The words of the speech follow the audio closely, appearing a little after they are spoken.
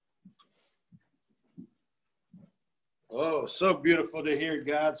Oh, so beautiful to hear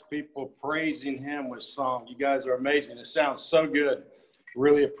God's people praising him with song. You guys are amazing. It sounds so good.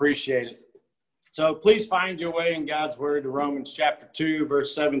 Really appreciate it. So please find your way in God's word to Romans chapter 2,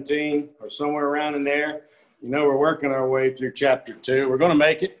 verse 17, or somewhere around in there. You know, we're working our way through chapter 2. We're going to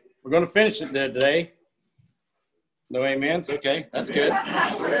make it. We're going to finish it today. No amens? Okay, that's good.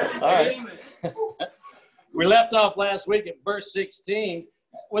 All right. We left off last week at verse 16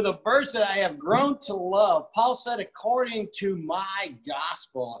 with a verse that I have grown to love. Paul said, according to my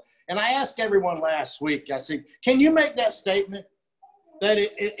gospel. And I asked everyone last week, I said, can you make that statement? That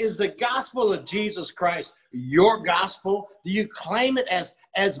it is the gospel of Jesus Christ your gospel? Do you claim it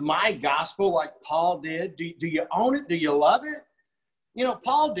as my gospel like Paul did? Do you own it? Do you love it? You know,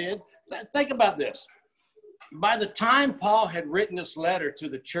 Paul did. Think about this. By the time Paul had written this letter to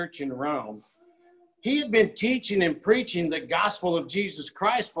the church in Rome, he had been teaching and preaching the gospel of Jesus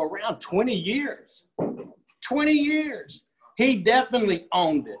Christ for around 20 years. 20 years. He definitely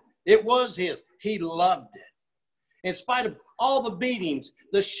owned it. It was his. He loved it. In spite of all the beatings,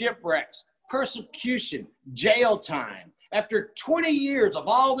 the shipwrecks, persecution, jail time, after 20 years of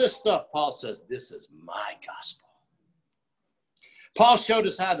all this stuff, Paul says, this is my gospel. Paul showed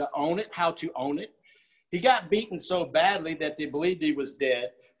us how to own it. He got beaten so badly that they believed he was dead.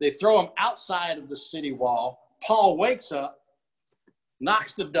 They throw him outside of the city wall. Paul wakes up,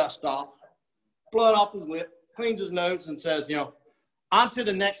 knocks the dust off, blood off his lip, cleans his nose, and says, on to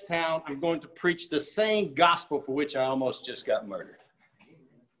the next town. I'm going to preach the same gospel for which I almost just got murdered.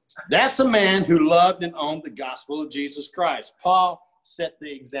 That's a man who loved and owned the gospel of Jesus Christ. Paul set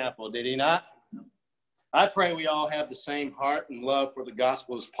the example, did he not? I pray we all have the same heart and love for the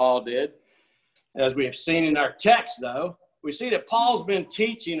gospel as Paul did. As we have seen in our text, though, we see that Paul's been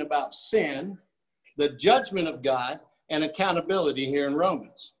teaching about sin, the judgment of God, and accountability here in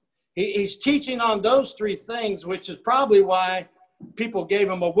Romans. He's teaching on those three things, which is probably why people gave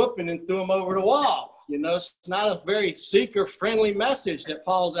him a whooping and threw him over the wall. It's not a very seeker-friendly message that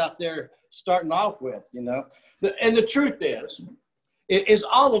Paul's out there starting off with, And the truth is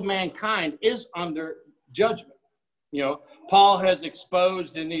all of mankind is under judgment. Paul has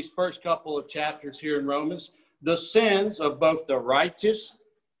exposed in these first couple of chapters here in Romans the sins of both the righteous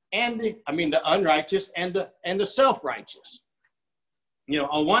and the unrighteous and the self-righteous.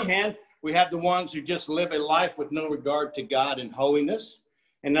 On one hand, we have the ones who just live a life with no regard to God and holiness.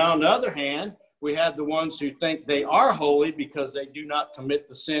 And on the other hand, we have the ones who think they are holy because they do not commit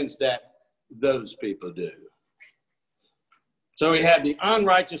the sins that those people do. So we have the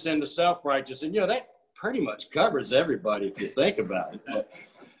unrighteous and the self-righteous. And, that pretty much covers everybody if you think about it.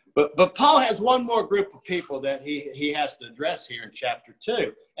 But Paul has one more group of people that he has to address here in chapter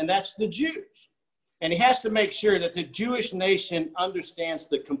 2, and that's the Jews. And he has to make sure that the Jewish nation understands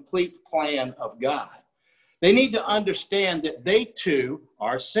the complete plan of God. They need to understand that they too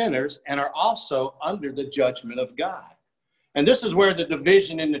are sinners and are also under the judgment of God. And this is where the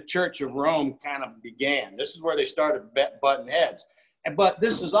division in the Church of Rome kind of began. This is where they started butting heads. But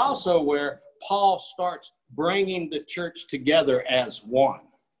this is also where Paul starts bringing the church together as one.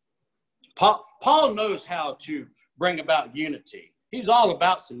 Paul knows how to bring about unity. He's all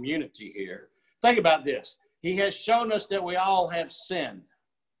about some unity here. Think about this. He has shown us that we all have sinned.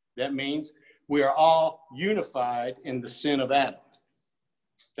 That means we are all unified in the sin of Adam.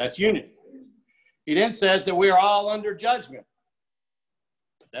 That's unity. He then says that we are all under judgment.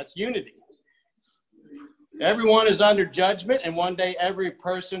 That's unity. Everyone is under judgment, and one day every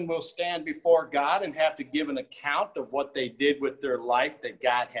person will stand before God and have to give an account of what they did with their life that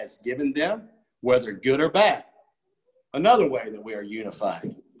God has given them, whether good or bad. Another way that we are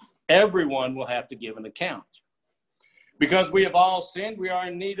unified. Everyone will have to give an account. Because we have all sinned, we are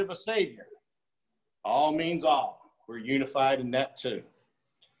in need of a Savior. All means all. We're unified in that too.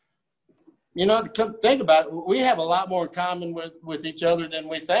 Think about it. We have a lot more in common with each other than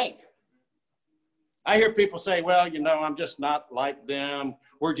we think. I hear people say, well, I'm just not like them.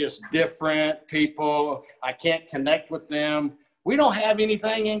 We're just different people. I can't connect with them. We don't have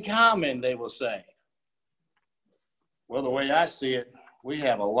anything in common, they will say. Well, the way I see it, we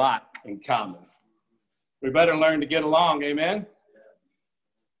have a lot in common. We better learn to get along, amen?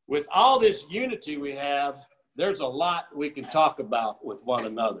 With all this unity we have, there's a lot we can talk about with one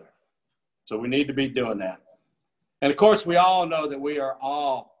another. So we need to be doing that. And of course, we all know that we are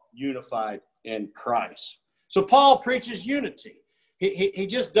all unified in Christ. So Paul preaches unity. He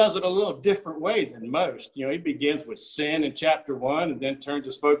just does it a little different way than most. He begins with sin in chapter 1 and then turns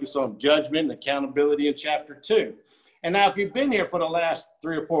his focus on judgment and accountability in chapter 2. And now if you've been here for the last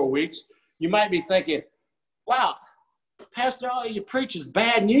 3 or 4 weeks, you might be thinking, wow, Pastor, all you preach is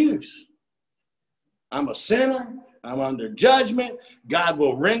bad news. I'm a sinner. I'm under judgment. God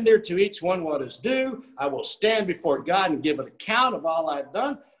will render to each one what is due. I will stand before God and give an account of all I've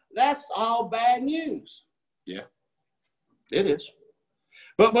done. That's all bad news. Yeah, it is.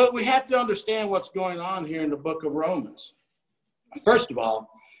 But we have to understand what's going on here in the book of Romans. First of all,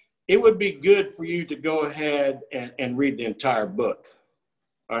 it would be good for you to go ahead and read the entire book.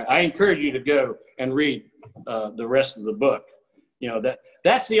 All right, I encourage you to go and read the rest of the book. You know,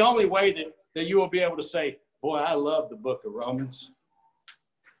 that's the only way that you will be able to say, boy, I love the book of Romans.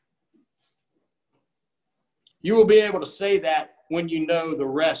 You will be able to say that when you know the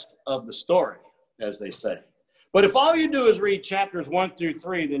rest of the story, as they say. But if all you do is read chapters 1 through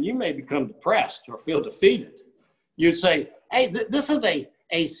 3, then you may become depressed or feel defeated. You'd say, hey, this is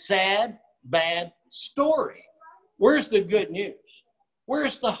a sad, bad story. Where's the good news?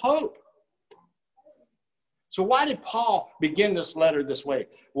 Where's the hope? So why did Paul begin this letter this way?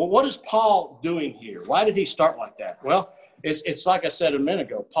 Well, what is Paul doing here? Why did he start like that? Well, it's like I said a minute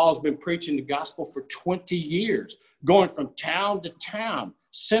ago. Paul's been preaching the gospel for 20 years, going from town to town,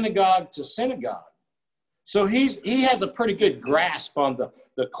 synagogue to synagogue. So he has a pretty good grasp on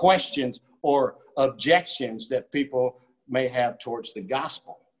the questions or objections that people may have towards the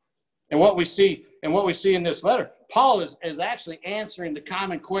gospel. And what we see in this letter, Paul is actually answering the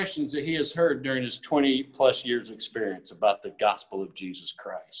common questions that he has heard during his 20 plus years experience about the gospel of Jesus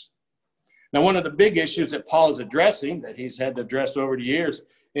Christ. Now, one of the big issues that Paul is addressing, that he's had to address over the years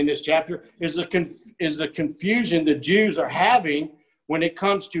in this chapter, is the confusion the Jews are having when it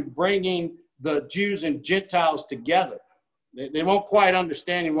comes to bringing the Jews and Gentiles together. They weren't quite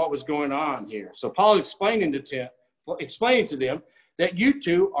understanding what was going on here. So Paul explaining to them that you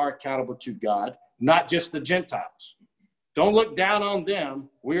two are accountable to God, not just the Gentiles. Don't look down on them.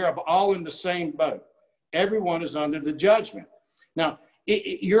 We are all in the same boat. Everyone is under the judgment. Now,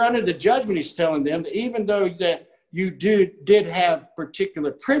 you're under the judgment, he's telling them, that even though that you did have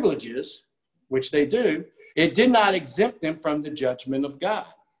particular privileges, which they do, it did not exempt them from the judgment of God.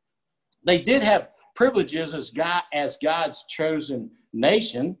 They did have privileges as God's chosen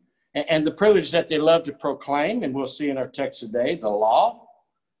nation, and the privilege that they love to proclaim, and we'll see in our text today, the law,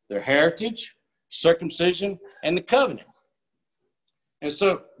 their heritage, circumcision, and the covenant. And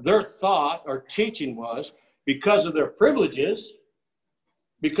so their thought or teaching was, because of their privileges,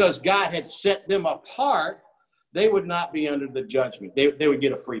 because God had set them apart, they would not be under the judgment. They would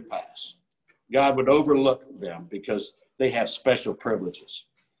get a free pass. God would overlook them because they have special privileges.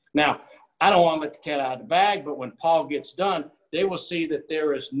 Now, I don't want to let the cat out of the bag, but when Paul gets done, they will see that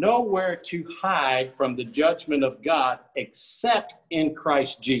there is nowhere to hide from the judgment of God except in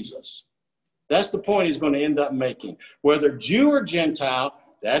Christ Jesus. That's the point he's going to end up making. Whether Jew or Gentile,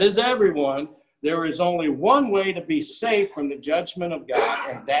 that is everyone, there is only one way to be safe from the judgment of God,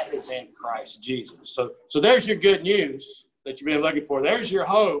 and that is in Christ Jesus. So there's your good news that you've been looking for. There's your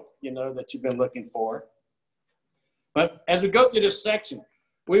hope, that you've been looking for. But as we go through this section,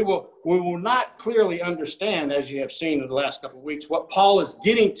 we will not clearly understand, as you have seen in the last couple of weeks, what Paul is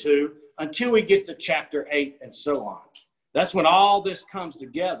getting to until we get to chapter 8 and so on. That's when all this comes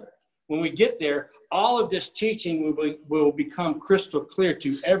together. When we get there, all of this teaching will become crystal clear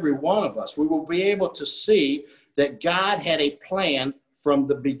to every one of us. We will be able to see that God had a plan from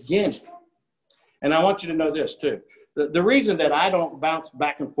the beginning. And I want you to know this too. The reason that I don't bounce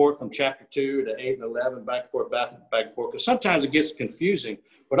back and forth from chapter 2 to 8 and 11, back and forth, because sometimes it gets confusing.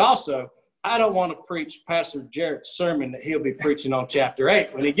 But also, I don't want to preach Pastor Jarrett's sermon that he'll be preaching on chapter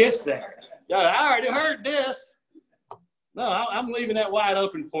 8 when he gets there. I already heard this. No, I'm leaving that wide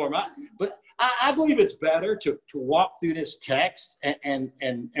open for him. But I believe it's better to walk through this text and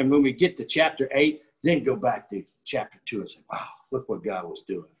when we get to chapter 8, then go back to chapter 2 and say, wow, look what God was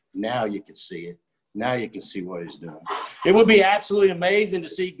doing. Now you can see it. Now you can see what he's doing. It would be absolutely amazing to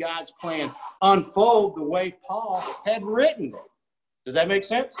see God's plan unfold the way Paul had written it. Does that make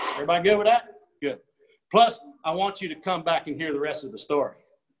sense? Everybody good with that? Good. Plus, I want you to come back and hear the rest of the story.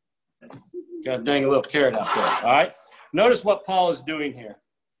 Got a dang little carrot out there, all right? Notice what Paul is doing here.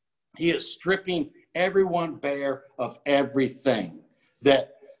 He is stripping everyone bare of everything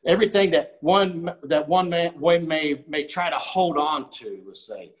that one man may try to hold on to, let's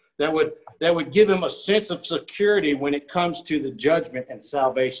say, that would give him a sense of security when it comes to the judgment and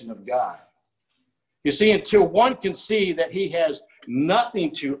salvation of God. You see, until one can see that he has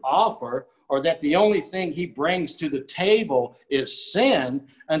nothing to offer, or that the only thing he brings to the table is sin,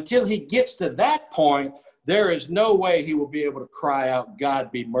 until he gets to that point, there is no way he will be able to cry out,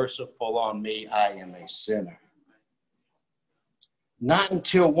 God, be merciful on me, I am a sinner. Not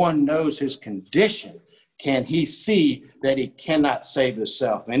until one knows his condition can he see that he cannot save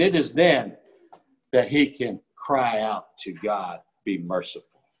himself. And it is then that he can cry out to God, be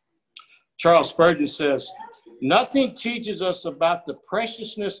merciful. Charles Spurgeon says, nothing teaches us about the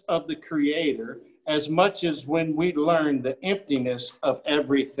preciousness of the Creator as much as when we learn the emptiness of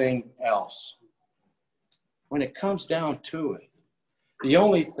everything else. When it comes down to it, the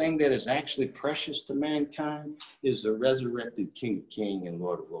only thing that is actually precious to mankind is the resurrected King of Kings and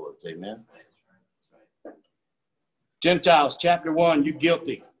Lord of Lords. Amen. Gentiles, chapter 1, you're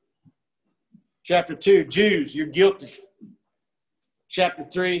guilty. Chapter 2, Jews, you're guilty. Chapter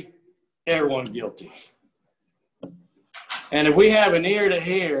 3, everyone guilty. And if we have an ear to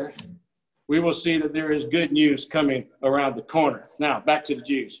hear, we will see that there is good news coming around the corner. Now, back to the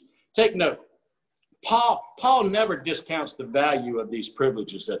Jews. Take note. Paul never discounts the value of these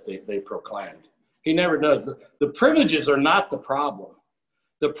privileges that they proclaimed. He never does. The privileges are not the problem.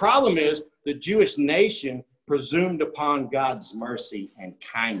 The problem is the Jewish nation presumed upon God's mercy and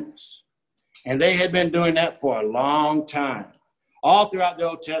kindness. And they had been doing that for a long time. All throughout the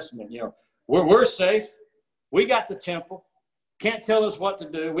Old Testament, we're safe. We got the temple. Can't tell us what to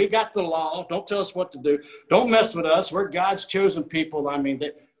do. We got the law. Don't tell us what to do. Don't mess with us. We're God's chosen people. I mean,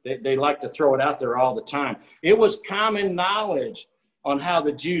 they like to throw it out there all the time. It was common knowledge on how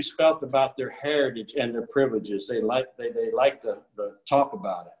the Jews felt about their heritage and their privileges. They like to talk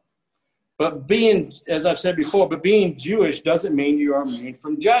about it. But being, as I've said before, being Jewish doesn't mean you are immune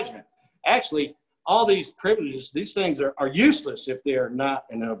from judgment. Actually, all these privileges, these things are useless if they are not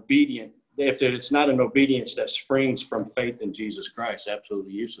if it's not an obedience that springs from faith in Jesus Christ.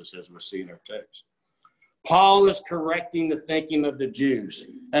 Absolutely useless, as we'll see in our text. Paul is correcting the thinking of the Jews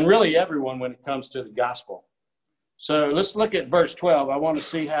and really everyone when it comes to the gospel. So let's look at verse 12. I want you to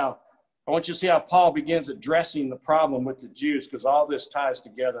see how Paul begins addressing the problem with the Jews, because all this ties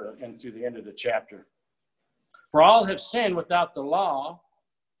together into the end of the chapter. For all have sinned without the law,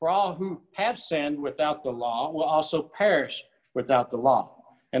 for all who have sinned without the law will also perish without the law.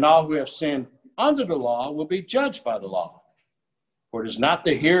 And all who have sinned under the law will be judged by the law. For it is not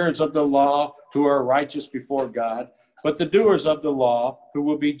the hearers of the law who are righteous before God, but the doers of the law who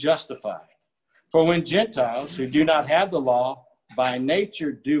will be justified. For when Gentiles who do not have the law by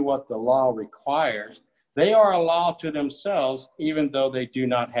nature do what the law requires, they are a law to themselves, even though they do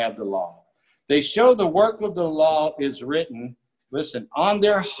not have the law. They show the work of the law is written, on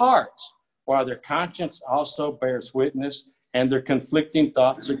their hearts, while their conscience also bears witness, and their conflicting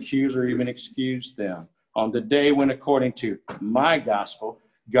thoughts accuse or even excuse them on the day when, according to my gospel,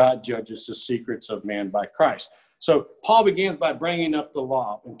 God judges the secrets of man by Christ. So Paul begins by bringing up the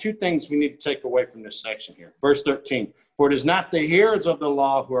law. And two things we need to take away from this section here. Verse 13, for it is not the hearers of the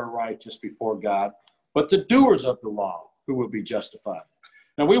law who are righteous before God, but the doers of the law who will be justified.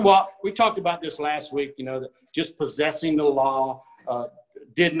 Now, we talked about this last week, that just possessing the law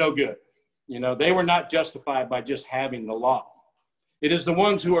did no good. They were not justified by just having the law. It is the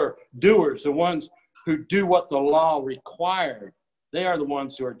ones who are doers, the ones who do what the law required. They are the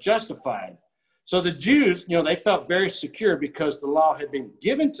ones who are justified. So the Jews, they felt very secure because the law had been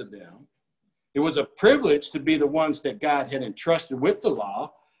given to them. It was a privilege to be the ones that God had entrusted with the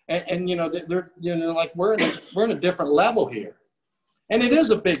law. And they're like we're in a different level here. And it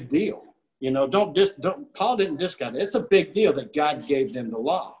is a big deal. Paul didn't discount it. It's a big deal that God gave them the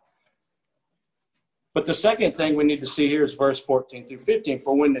law. But the second thing we need to see here is verse 14 through 15.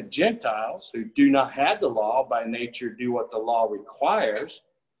 For when the Gentiles who do not have the law by nature do what the law requires,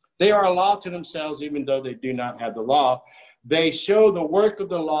 they are a law to themselves, even though they do not have the law. They show the work of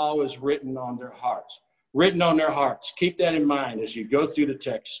the law is written on their hearts. Written on their hearts. Keep that in mind as you go through the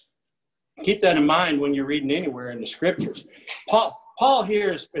text. Keep that in mind when you're reading anywhere in the scriptures. Paul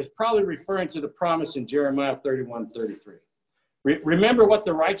here is probably referring to the promise in Jeremiah 31:33. Remember what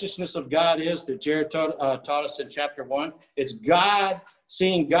the righteousness of God is that Jared taught us in chapter 1? It's God,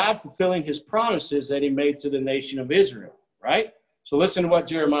 seeing God fulfilling his promises that he made to the nation of Israel, right? So listen to what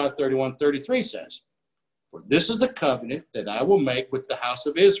Jeremiah 31:33 says. For this is the covenant that I will make with the house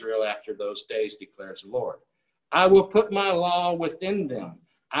of Israel after those days, declares the Lord. I will put my law within them.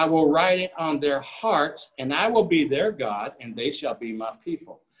 I will write it on their hearts, and I will be their God, and they shall be my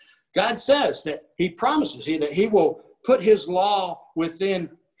people. God says that he promises that he will put his law within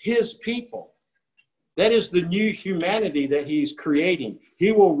his people. That is the new humanity that he's creating.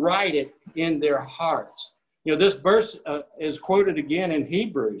 He will write it in their hearts. This verse is quoted again in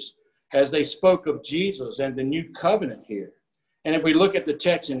Hebrews as they spoke of Jesus and the new covenant here. And if we look at the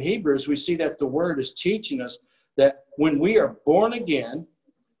text in Hebrews, we see that the word is teaching us that when we are born again,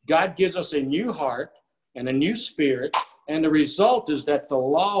 God gives us a new heart and a new spirit. And the result is that the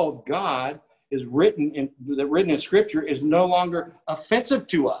law of God is written in Scripture is no longer offensive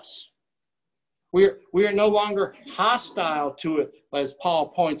to us. We are no longer hostile to it, as Paul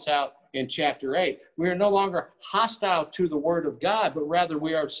points out in chapter 8. We are no longer hostile to the word of God, but rather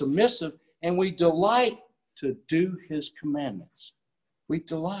we are submissive and we delight to do his commandments. We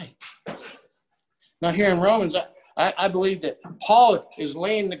delight. Now here in Romans, I believe that Paul is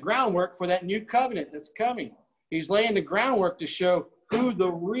laying the groundwork for that new covenant that's coming. He's laying the groundwork to show who the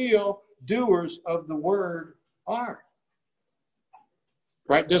real doers of the word are.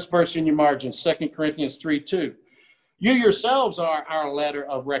 Write this verse in your margin, 2 Corinthians 3:2. You yourselves are our letter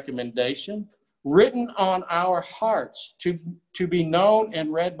of recommendation, written on our hearts to be known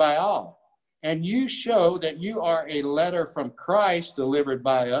and read by all. And you show that you are a letter from Christ delivered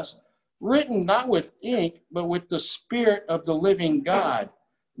by us, written not with ink, but with the Spirit of the living God,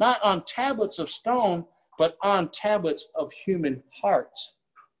 not on tablets of stone, but on tablets of human hearts.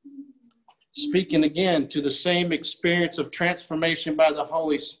 Speaking again to the same experience of transformation by the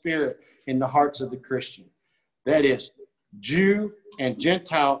Holy Spirit in the hearts of the Christian. That is, Jew and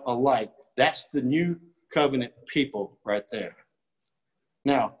Gentile alike. That's the new covenant people right there.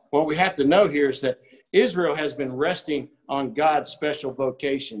 Now, what we have to know here is that Israel has been resting on God's special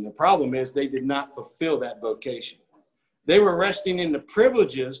vocation. The problem is they did not fulfill that vocation. They were resting in the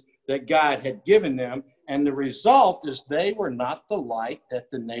privileges that God had given them, and the result is they were not the light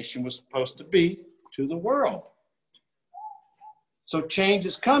that the nation was supposed to be to the world. So change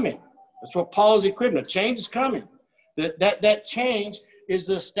is coming. That's what Paul is equipping. Change is coming. That change is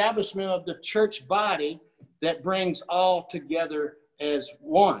the establishment of the church body that brings all together as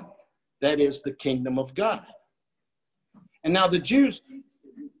one. That is the kingdom of God. And now the Jews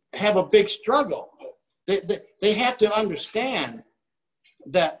have a big struggle. They have to understand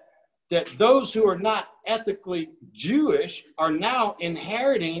that those who are not ethically Jewish are now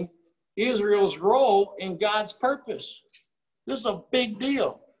inheriting Israel's role in God's purpose. This is a big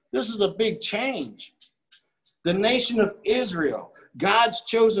deal. This is a big change. The nation of Israel, God's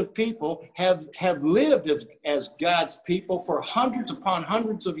chosen people, have lived as God's people for hundreds upon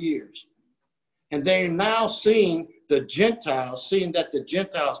hundreds of years. And they're now seeing that the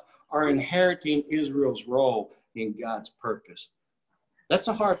Gentiles are inheriting Israel's role in God's purpose. That's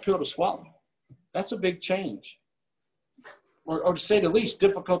a hard pill to swallow. That's a big change. Or to say the least,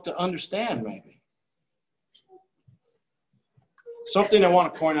 difficult to understand, maybe. Something I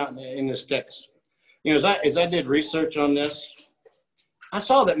want to point out in this text. You know, as I did research on this, I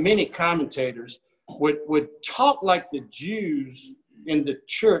saw that many commentators would talk like the Jews in the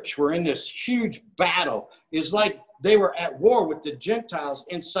church were in this huge battle. It's like they were at war with the Gentiles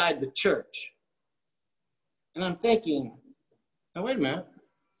inside the church. And I'm thinking, now wait a minute.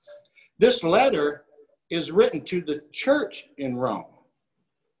 This letter is written to the church in Rome.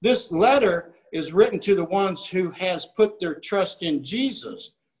 This letter is written to the ones who has put their trust in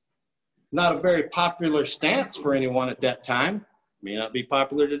Jesus. Not a very popular stance for anyone at that time. May not be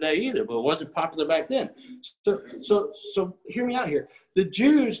popular today either, but it wasn't popular back then. So hear me out here. The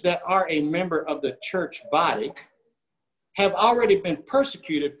Jews that are a member of the church body have already been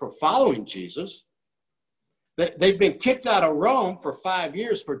persecuted for following Jesus. They've been kicked out of Rome for 5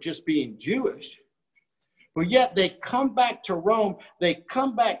 years for just being Jewish. But yet they come back to Rome. They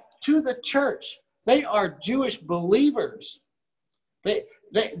come back to the church. They are Jewish believers. They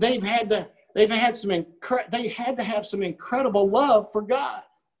had to have some incredible love for God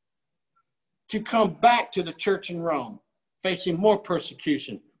to come back to the church in Rome, facing more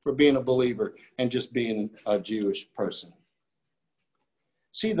persecution for being a believer and just being a Jewish person.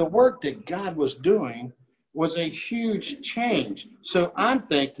 See, the work that God was doing was a huge change. So I'm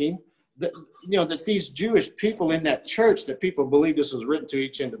thinking that, that these Jewish people in that church, that people believe this was written to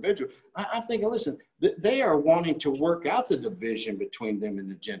each individual, I'm thinking, listen, they are wanting to work out the division between them and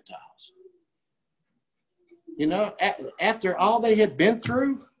the Gentiles. After all they had been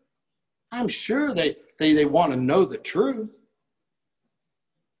through, I'm sure they want to know the truth.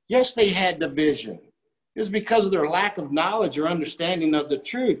 Yes, they had division. It was because of their lack of knowledge or understanding of the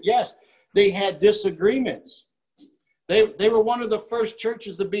truth. Yes, they had disagreements. They were one of the first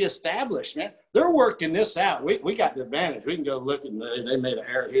churches to be established, man. They're working this out. We got the advantage. We can go look and they made an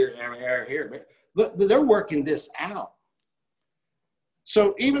error here, error here. But they're working this out.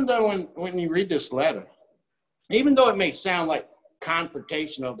 So even though when you read this letter, even though it may sound like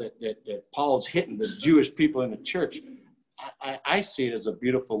confrontational that Paul's hitting the Jewish people in the church, I see it as a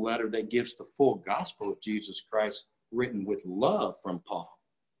beautiful letter that gives the full gospel of Jesus Christ written with love from Paul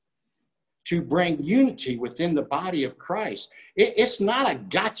to bring unity within the body of Christ. It's not a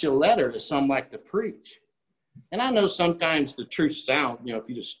gotcha letter that some like to preach. And I know sometimes the truth sounds, if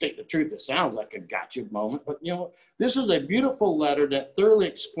you just state the truth, it sounds like a gotcha moment. But, this is a beautiful letter that thoroughly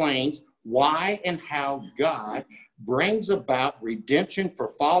explains why and how God brings about redemption for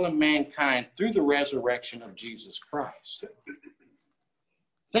fallen mankind through the resurrection of Jesus Christ.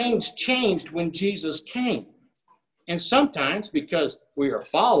 Things changed when Jesus came. And sometimes, because we are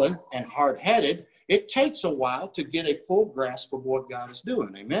fallen and hard-headed, it takes a while to get a full grasp of what God is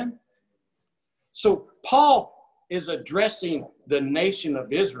doing. Amen? So Paul is addressing the nation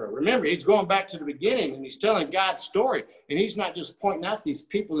of Israel. Remember, he's going back to the beginning, and he's telling God's story. And he's not just pointing out these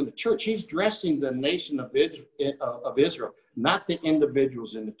people in the church. He's addressing the nation of Israel, not the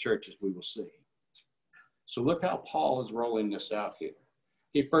individuals in the church, as we will see. So look how Paul is rolling this out here.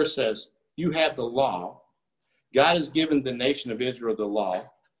 He first says, you have the law. God has given the nation of Israel the law.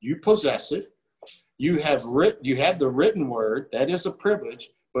 You possess it. You have the written word. That is a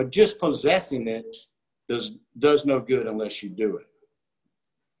privilege. But just possessing it does no good unless you do it.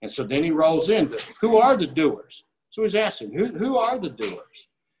 And so then he rolls into, who are the doers? So he's asking, who are the doers?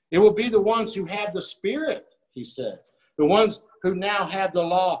 It will be the ones who have the Spirit, he said. The ones who now have the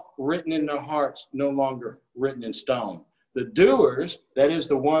law written in their hearts, no longer written in stone. The doers, that is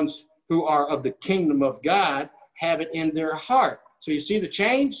the ones who are of the kingdom of God, have it in their heart. So you see the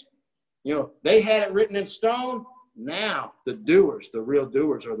change? You know, they had it written in stone. Now the doers, the real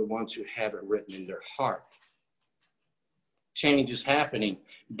doers, are the ones who have it written in their heart. Change is happening.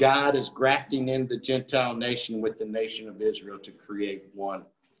 God is grafting in the Gentile nation with the nation of Israel to create one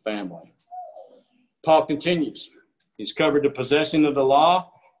family. Paul continues. He's covered the possessing of the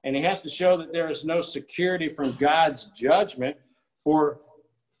law, and he has to show that there is no security from God's judgment for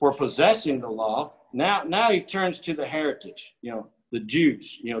possessing the law. Now he turns to the heritage, the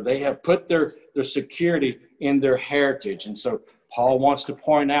Jews. They have put their security in their heritage. And so Paul wants to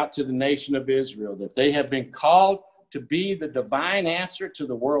point out to the nation of Israel that they have been called to be the divine answer to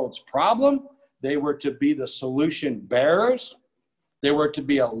the world's problem. They were to be the solution bearers. They were to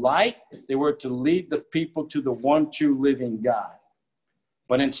be a light. They were to lead the people to the one true living God.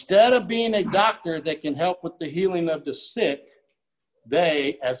 But instead of being a doctor that can help with the healing of the sick,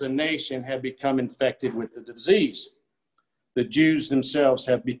 they, as a nation, have become infected with the disease. The Jews themselves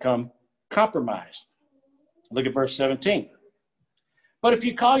have become compromised. Look at verse 17. But if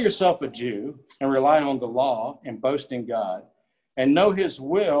you call yourself a Jew and rely on the law and boast in God and know his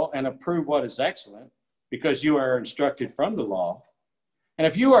will and approve what is excellent, because you are instructed from the law, and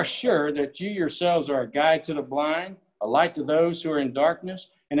if you are sure that you yourselves are a guide to the blind, a light to those who are in darkness,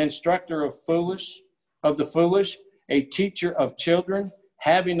 an instructor of the foolish, a teacher of children,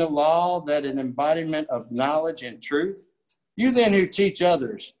 having a law that an embodiment of knowledge and truth, you then who teach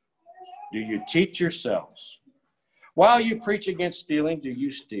others, do you teach yourselves? While you preach against stealing, do you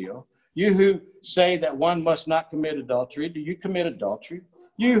steal? You who say that one must not commit adultery, do you commit adultery?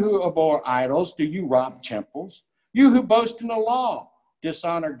 You who abhor idols, do you rob temples? You who boast in the law,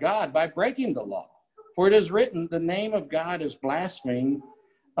 dishonor God by breaking the law. For it is written, the name of God is blasphemed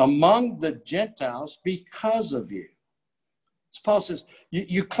among the Gentiles because of you. So Paul says,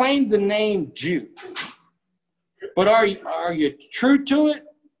 you claim the name Jew, but are you true to it?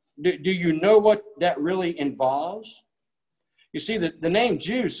 Do you know what that really involves? You see, the name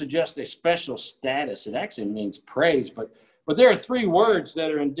Jew suggests a special status. It actually means praise, but there are three words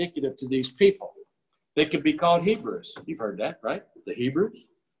that are indicative to these people. They could be called Hebrews. You've heard that, right? The Hebrews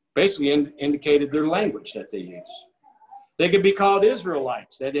basically indicated their language that they used. They could be called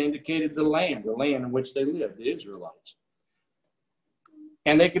Israelites. That indicated the land in which they lived, the Israelites.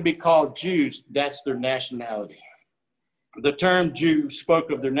 And they could be called Jews. That's their nationality. The term Jew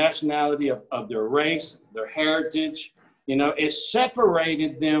spoke of their nationality, of their race, their heritage. It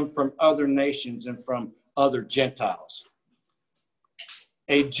separated them from other nations and from other Gentiles.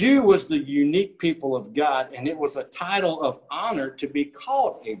 A Jew was the unique people of God, and it was a title of honor to be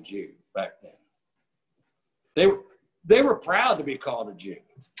called a Jew back then. They were proud to be called a Jew.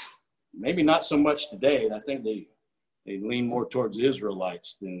 Maybe not so much today. I think they lean more towards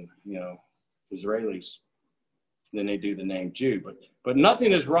Israelites than, Israelis than they do the name Jew. But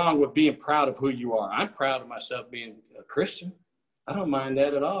nothing is wrong with being proud of who you are. I'm proud of myself being a Christian. I don't mind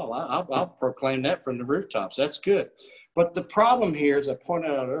that at all. I'll proclaim that from the rooftops. That's good. But the problem here, as I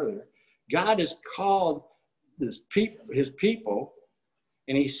pointed out earlier, God has called his people,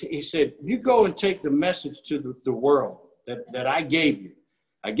 and he said, you go and take the message to the world that I gave you.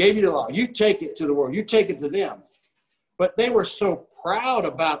 I gave you the law. You take it to the world. You take it to them. But they were so proud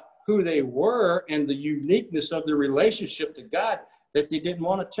about who they were and the uniqueness of their relationship to God that they didn't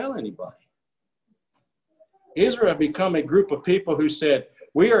want to tell anybody. Israel had become a group of people who said,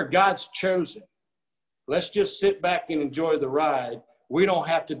 we are God's chosen. Let's just sit back and enjoy the ride. We don't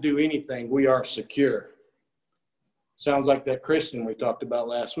have to do anything. We are secure. Sounds like that Christian we talked about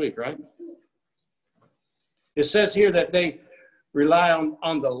last week, right? It says here that they rely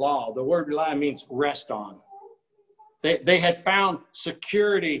on the law. The word rely means rest on. They had found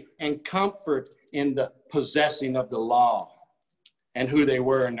security and comfort in the possessing of the law and who they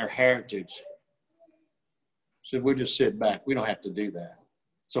were and their heritage. So we just sit back. We don't have to do that.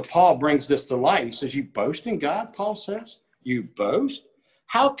 So Paul brings this to light. He says, you boast in God, Paul says? You boast?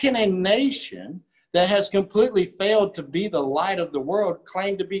 How can a nation that has completely failed to be the light of the world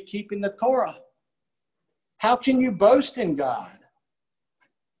claim to be keeping the Torah? How can you boast in God?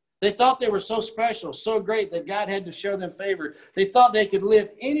 They thought they were so special, so great that God had to show them favor. They thought they could live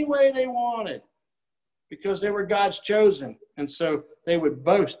any way they wanted because they were God's chosen. And so they would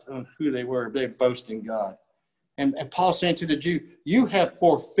boast on who they were. They'd boast in God. And Paul saying to the Jew, you have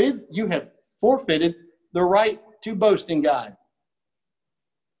forfeited the right to boast in God.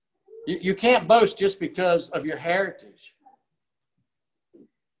 You can't boast just because of your heritage.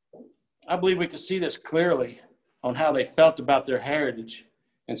 I believe we can see this clearly on how they felt about their heritage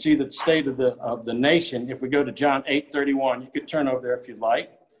and see the state of the nation. If we go to John 8:31, you could turn over there if you'd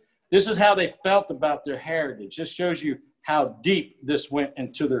like. This is how they felt about their heritage. This shows you how deep this went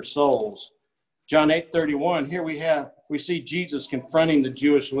into their souls. John 8:31, here we see Jesus confronting the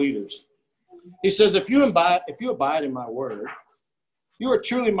Jewish leaders. He says, if you abide in my word, you are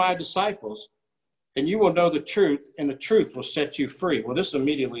truly my disciples, and you will know the truth, and the truth will set you free. Well, this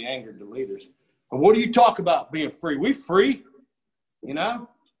immediately angered the leaders. But what do you talk about being free? We free? You know?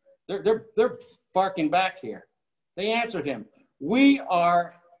 They're barking back here. They answered him, we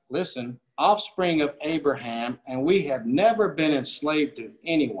are, listen, offspring of Abraham, and we have never been enslaved to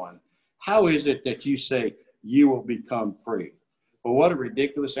anyone. How is it that you say you will become free? Well, what a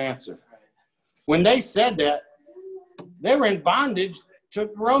ridiculous answer. When they said that, they were in bondage to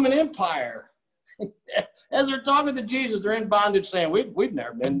the Roman Empire. As they're talking to Jesus, they're in bondage saying, we've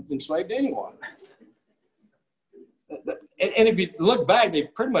never been enslaved to anyone. And if you look back,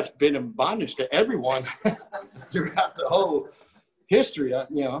 they've pretty much been in bondage to everyone throughout the whole history,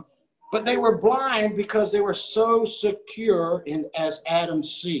 you know. But they were blind because they were so secure as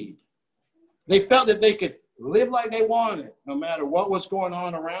Adam's seed. They felt that they could live like they wanted, no matter what was going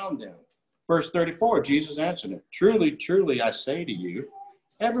on around them. Verse 34, Jesus answered it. Truly, truly, I say to you,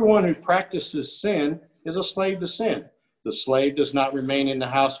 everyone who practices sin is a slave to sin. The slave does not remain in the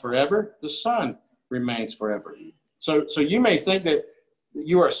house forever. The son remains forever. So you may think that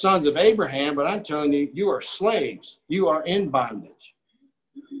you are sons of Abraham, but I'm telling you, you are slaves. You are in bondage,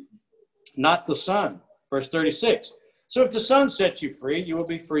 not the son. Verse 36. So if the son sets you free, you will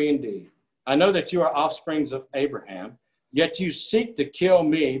be free indeed. I know that you are offsprings of Abraham, yet you seek to kill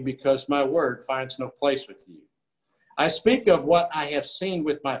me because my word finds no place with you. I speak of what I have seen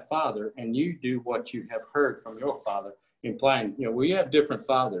with my father, and you do what you have heard from your father, implying, we have different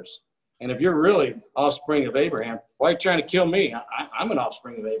fathers. And if you're really offspring of Abraham, why are you trying to kill me? I'm an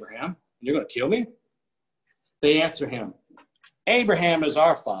offspring of Abraham. And you're going to kill me? They answer him, Abraham is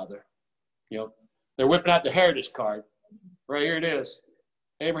our father. They're whipping out the heritage card. Right here it is.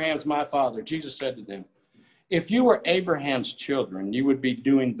 Abraham's my father. Jesus said to them, if you were Abraham's children, you would be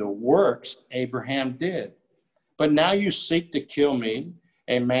doing the works Abraham did. But now you seek to kill me,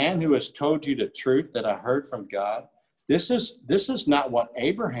 a man who has told you the truth that I heard from God. This is not what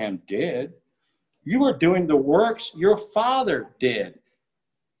Abraham did. You are doing the works your father did.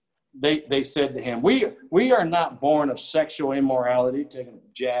 They said to him, we are not born of sexual immorality, taking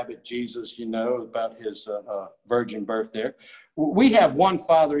a jab at Jesus, about his virgin birth there. We have one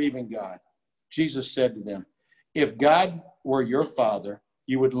Father, even God. Jesus said to them, if God were your father,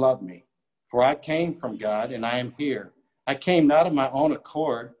 you would love me. For I came from God and I am here. I came not of my own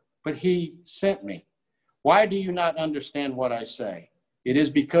accord, but he sent me. Why do you not understand what I say? It is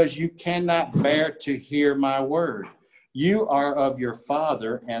because you cannot bear to hear my word. You are of your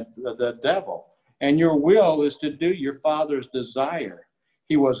father and the devil, and your will is to do your father's desire.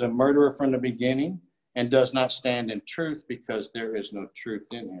 He was a murderer from the beginning and does not stand in truth because there is no truth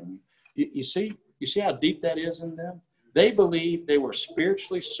in him. You see how deep that is in them? They believed they were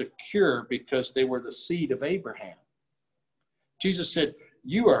spiritually secure because they were the seed of Abraham. Jesus said,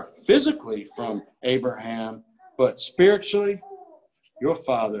 you are physically from Abraham, but spiritually, your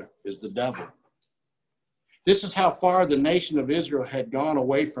father is the devil. This is how far the nation of Israel had gone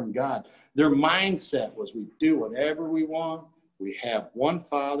away from God. Their mindset was we do whatever we want. We have one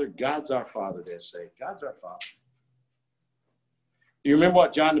Father. God's our Father, they say. God's our Father. Do you remember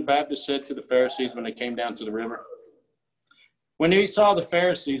what John the Baptist said to the Pharisees when they came down to the river? When he saw the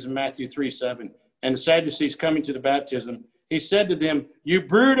Pharisees in Matthew 3:7 and the Sadducees coming to the baptism, He said to them, you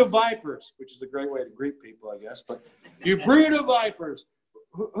brood of vipers, which is a great way to greet people, I guess, but you brood of vipers,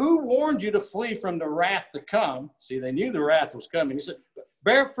 who warned you to flee from the wrath to come? See, they knew the wrath was coming. He said,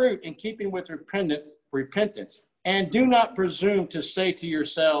 bear fruit in keeping with repentance, and do not presume to say to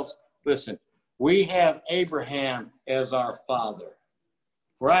yourselves, listen, we have Abraham as our father.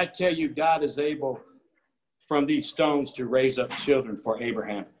 For I tell you, God is able from these stones to raise up children for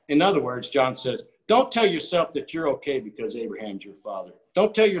Abraham. In other words, John says, don't tell yourself that you're okay because Abraham's your father.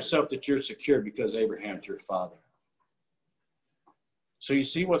 Don't tell yourself that you're secure because Abraham's your father. So you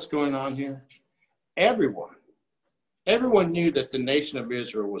see what's going on here? Everyone knew that the nation of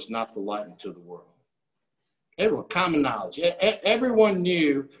Israel was not the light unto the world. Everyone, common knowledge. Everyone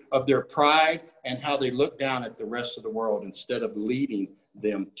knew of their pride and how they looked down at the rest of the world instead of leading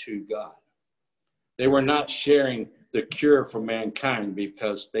them to God. They were not sharing the cure for mankind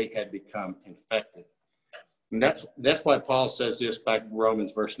because they had become infected. And that's why Paul says this back in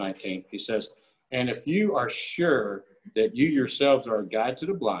Romans verse 19. He says, and if you are sure that you yourselves are a guide to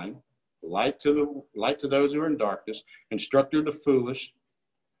the blind, light to those who are in darkness, instructor of the foolish,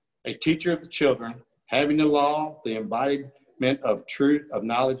 a teacher of the children, having the law, the embodiment of truth, of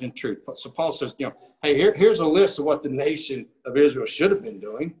knowledge and truth. So Paul says, hey, here's a list of what the nation of Israel should have been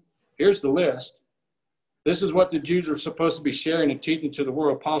doing. Here's the list. This is what the Jews are supposed to be sharing and teaching to the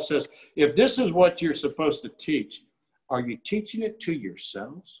world. Paul says, if this is what you're supposed to teach, are you teaching it to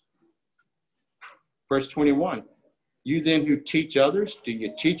yourselves? Verse 21, you then who teach others, do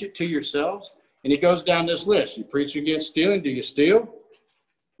you teach it to yourselves? And he goes down this list. You preach against stealing, do you steal?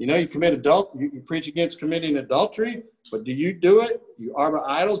 You commit you preach against committing adultery, but do you do it? You arbor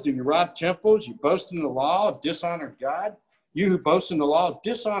idols, do you rob temples? You boast in the law, dishonor God? You who boast in the law,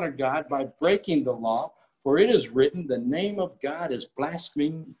 dishonor God by breaking the law. For it is written, the name of God is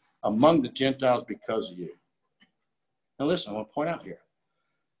blasphemed among the Gentiles because of you. Now listen, I want to point out here.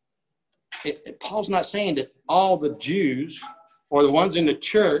 Paul's not saying that all the Jews or the ones in the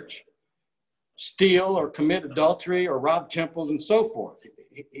church steal or commit adultery or rob temples and so forth.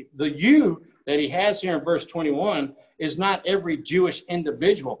 The you that he has here in verse 21 is not every Jewish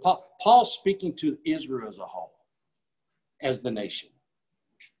individual. Paul's speaking to Israel as a whole, as the nation.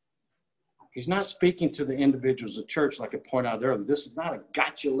 He's not speaking to the individuals of church like I pointed out earlier. This is not a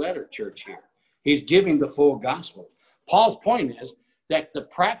gotcha letter church here. He's giving the full gospel. Paul's point is that the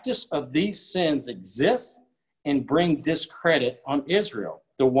practice of these sins exists and bring discredit on Israel,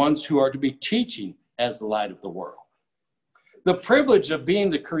 the ones who are to be teaching as the light of the world. The privilege of being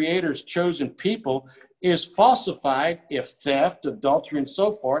the Creator's chosen people is falsified if theft, adultery, and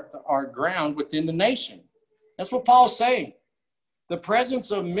so forth are ground within the nation. That's what Paul's saying. The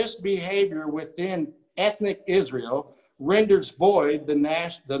presence of misbehavior within ethnic Israel renders void the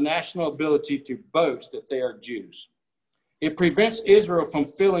national ability to boast that they are Jews. It prevents Israel from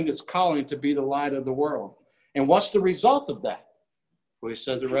filling its calling to be the light of the world. And what's the result of that? Well, he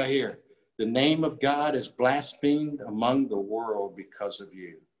says it right here. The name of God is blasphemed among the world because of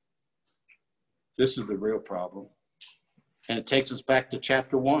you. This is the real problem. And it takes us back to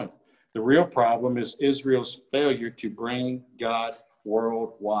chapter 1. The real problem is Israel's failure to bring God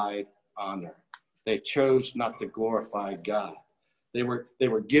worldwide honor. They chose not to glorify God. They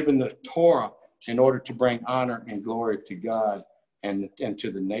were given the Torah in order to bring honor and glory to God and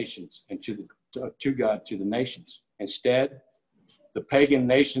to the nations and to God to the nations. Instead, the pagan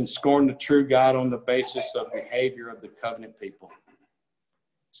nations scorned the true God on the basis of behavior of the covenant people.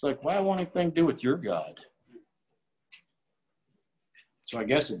 It's like, why want anything to do with your God? So I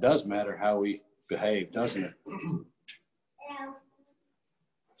guess it does matter how we behave, doesn't it?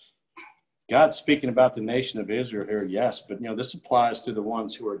 God's speaking about the nation of Israel here, yes, but this applies to the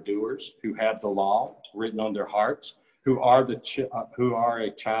ones who are doers, who have the law written on their hearts, who are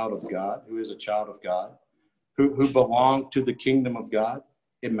a child of God, who is a child of God, who belong to the kingdom of God.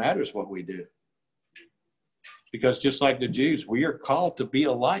 It matters what we do. Because just like the Jews, we are called to be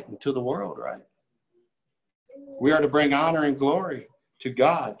a light into the world, right? We are to bring honor and glory to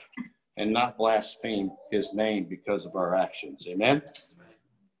God and not blaspheme his name because of our actions. Amen?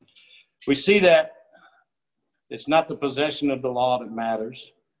 We see that it's not the possession of the law that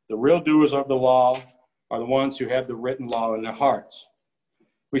matters. The real doers of the law are the ones who have the written law in their hearts.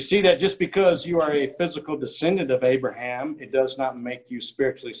 We see that just because you are a physical descendant of Abraham, it does not make you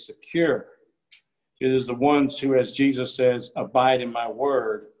spiritually secure. It is the ones who, as Jesus says, abide in my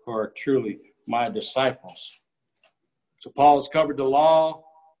word, who are truly my disciples. So Paul has covered the law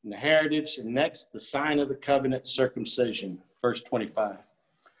and the heritage, and next, the sign of the covenant, circumcision, verse 25.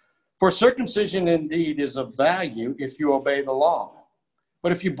 For circumcision indeed is of value if you obey the law.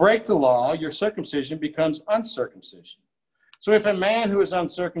 But if you break the law, your circumcision becomes uncircumcision. So if a man who is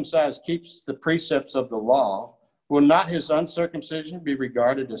uncircumcised keeps the precepts of the law, will not his uncircumcision be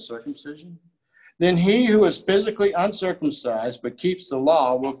regarded as circumcision? Then he who is physically uncircumcised but keeps the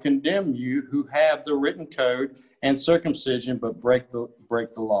law will condemn you who have the written code and circumcision but break the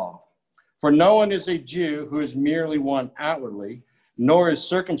law. For no one is a Jew who is merely one outwardly, nor is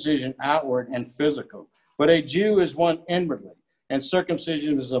circumcision outward and physical, but a Jew is one inwardly, and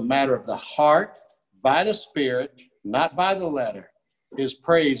circumcision is a matter of the heart, by the Spirit, not by the letter. His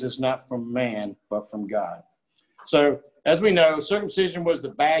praise is not from man, but from God. So, as we know, circumcision was the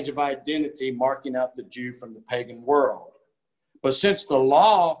badge of identity marking out the Jew from the pagan world. But since the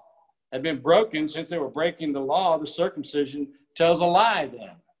law had been broken, since they were breaking the law, the circumcision tells a lie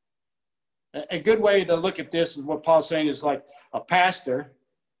then. A good way to look at this is what Paul's saying is like a pastor,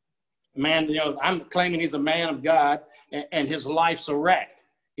 man, I'm claiming he's a man of God, and his life's a wreck.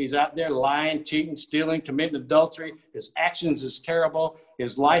 He's out there lying, cheating, stealing, committing adultery. His actions is terrible.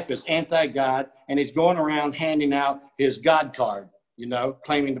 His life is anti-God, and he's going around handing out his God card,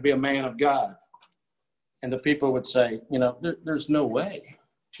 claiming to be a man of God. And the people would say, there's no way.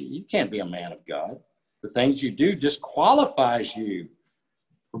 You can't be a man of God. The things you do disqualifies you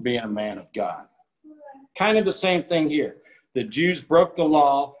for being a man of God. Kind of the same thing here. The Jews broke the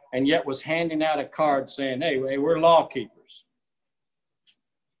law and yet was handing out a card saying, hey, we're law keepers.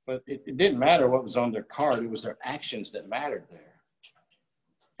 But it didn't matter what was on their card. It was their actions that mattered there.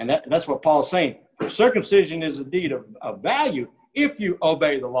 And that's what Paul's saying. For circumcision is indeed of value if you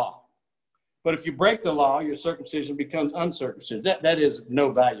obey the law. But if you break the law, your circumcision becomes uncircumcision. That is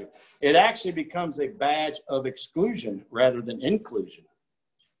no value. It actually becomes a badge of exclusion rather than inclusion.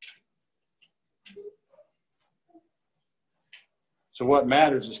 So what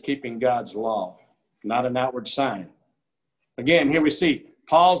matters is keeping God's law, not an outward sign. Again, here we see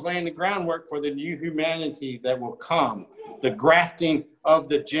Paul's laying the groundwork for the new humanity that will come, the grafting of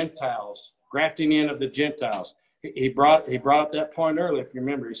the Gentiles, grafting in of the Gentiles. He brought up that point earlier, if you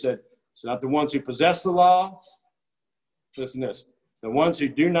remember. He said, it's not the ones who possess the law. Listen to this. The ones who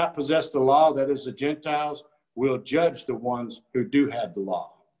do not possess the law, that is the Gentiles, will judge the ones who do have the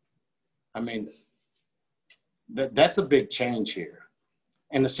law. I mean, that's a big change here.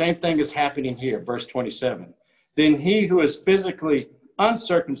 And the same thing is happening here, verse 27. Then he who is physically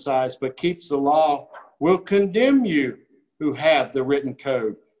uncircumcised but keeps the law will condemn you who have the written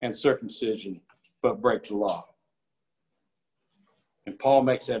code and circumcision but break the law. And Paul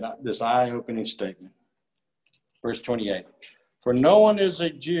makes this eye-opening statement. Verse 28. For no one is a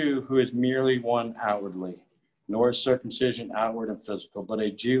Jew who is merely one outwardly, nor is circumcision outward and physical, but a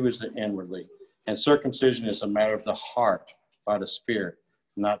Jew is the inwardly. And circumcision is a matter of the heart, by the Spirit,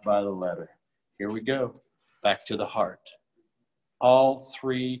 not by the letter. Here we go, back to the heart. All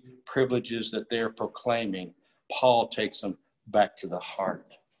three privileges that they're proclaiming, Paul takes them back to the heart.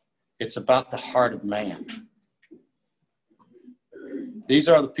 It's about the heart of man. These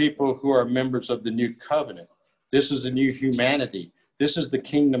are the people who are members of the new covenant. This is the new humanity. This is the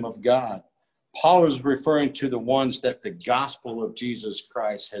kingdom of God. Paul is referring to the ones that the gospel of Jesus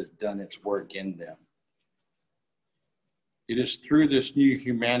Christ has done its work in them. It is through this new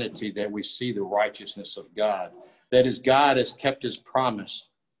humanity that we see the righteousness of God. That is, God has kept his promise.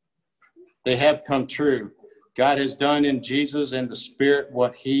 They have come true. God has done in Jesus and the Spirit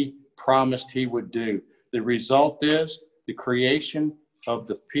what he promised he would do. The result is the creation of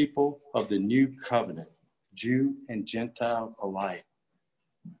the people of the new covenant, Jew and Gentile alike.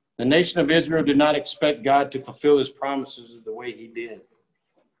 The nation of Israel did not expect God to fulfill his promises the way he did.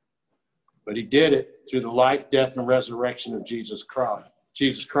 But he did it through the life, death, and resurrection of Jesus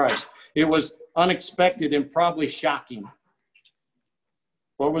Christ. It was unexpected and probably shocking.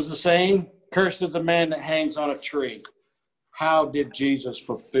 What was the saying? Cursed is the man that hangs on a tree. How did Jesus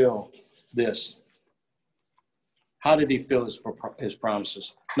fulfill this? How did he fulfill his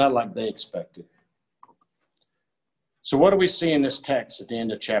promises? Not like they expected. So what do we see in this text at the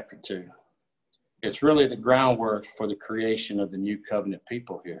end of chapter 2? It's really the groundwork for the creation of the new covenant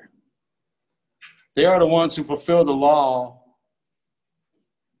people here. They are the ones who fulfill the law,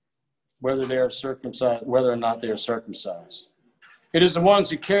 whether they are circumcised, whether or not they are circumcised. It is the ones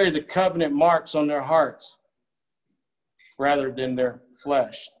who carry the covenant marks on their hearts rather than their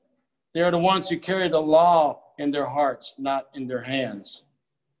flesh. They are the ones who carry the law in their hearts, not in their hands.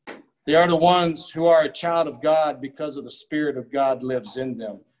 They are the ones who are a child of God because of the Spirit of God lives in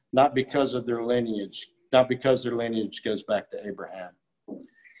them, not because of their lineage, not because their lineage goes back to Abraham.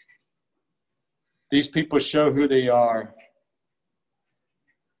 These people show who they are.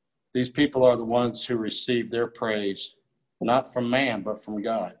 These people are the ones who receive their praise, not from man, but from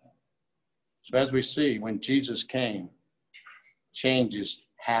God. So as we see, when Jesus came, changes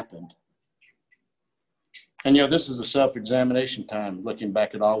happened. And, you know, this is a self-examination time, looking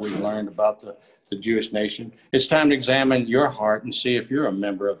back at all we've learned about the Jewish nation. It's time to examine your heart and see if you're a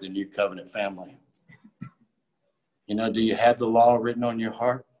member of the New Covenant family. You know, do you have the law written on your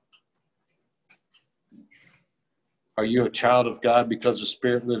heart? Are you a child of God because the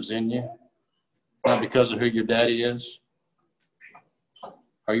Spirit lives in you, not because of who your daddy is?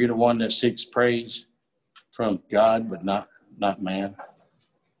 Are you the one that seeks praise from God but not man?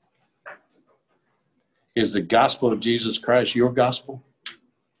 Is the gospel of Jesus Christ your gospel?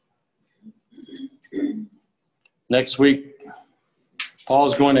 Next week,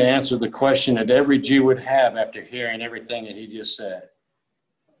 Paul's going to answer the question that every Jew would have after hearing everything that he just said.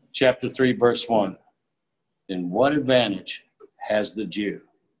 Chapter 3, verse 1. Then what advantage has the Jew?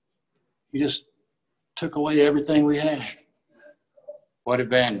 He just took away everything we had. What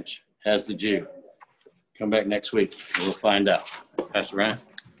advantage has the Jew? Come back next week and we'll find out. Pastor Ryan?